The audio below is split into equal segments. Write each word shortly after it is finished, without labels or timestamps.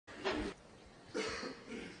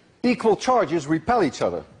equal charges repel each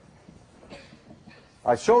other.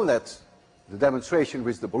 I've shown that, the demonstration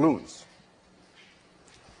with the balloons.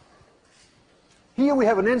 Here we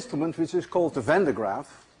have an instrument which is called the Vandegraph.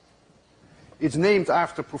 It's named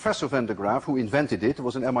after Professor Vandegraph, who invented it. He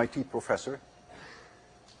was an MIT professor.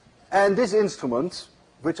 And this instrument,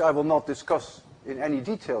 which I will not discuss in any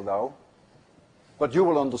detail now, but you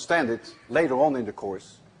will understand it later on in the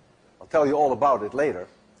course. I'll tell you all about it later.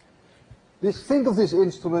 Think of this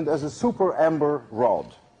instrument as a super amber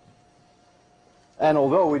rod. And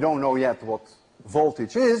although we don't know yet what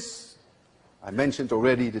voltage is, I mentioned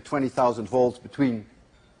already the 20,000 volts between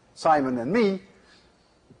Simon and me,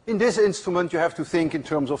 in this instrument you have to think in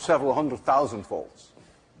terms of several 100,000 volts.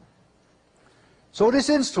 So this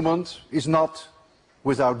instrument is not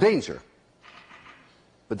without danger.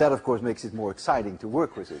 But that of course makes it more exciting to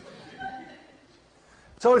work with it.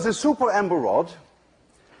 So it's a super amber rod.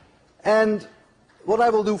 And what I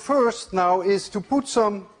will do first now is to put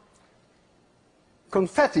some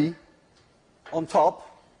confetti on top.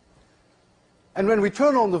 And when we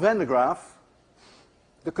turn on the Vandegraph,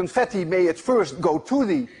 the confetti may at first go to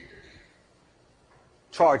the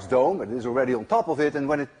charge dome, and it is already on top of it, and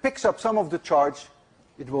when it picks up some of the charge,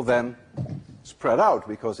 it will then spread out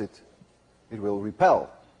because it will repel.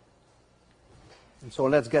 And so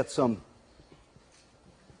let's get some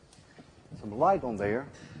light on there,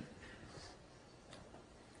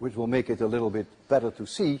 which will make it a little bit better to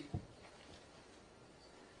see.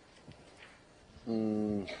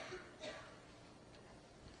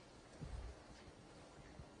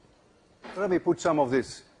 Let me put some of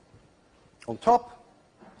this on top.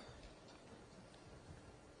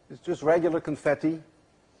 It's just regular confetti,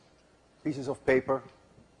 pieces of paper.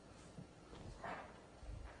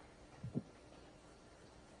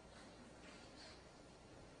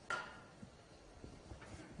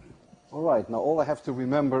 All right, now all I have to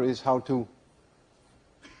remember is how to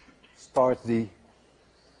start the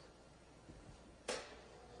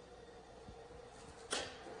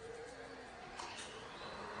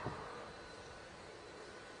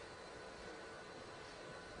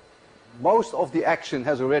most of the action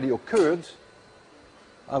has already occurred.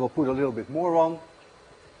 I will put a little bit more on.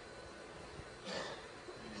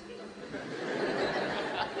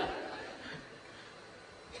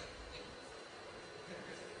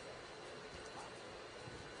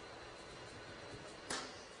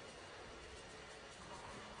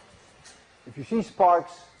 If you see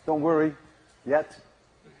sparks, don't worry yet.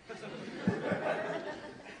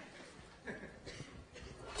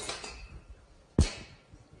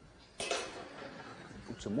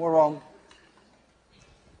 Put some more on.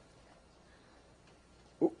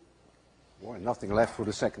 Oh, boy, nothing left for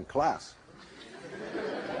the second class.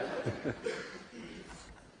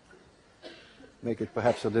 Make it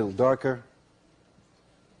perhaps a little darker.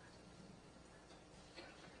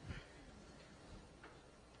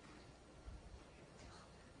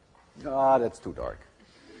 Ah, that's too dark.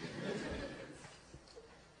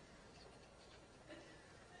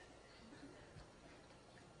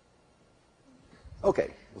 Okay,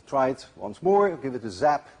 we'll try it once more, give it a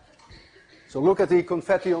zap. So look at the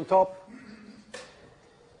confetti on top.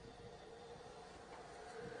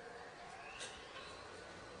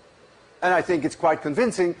 And I think it's quite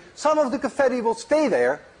convincing. Some of the confetti will stay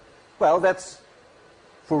there. Well, that's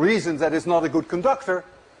for reasons that it's not a good conductor.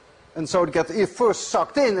 And so it gets first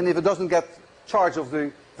sucked in, and if it doesn't get charge of the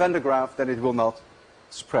Vandegraph, then it will not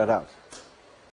spread out.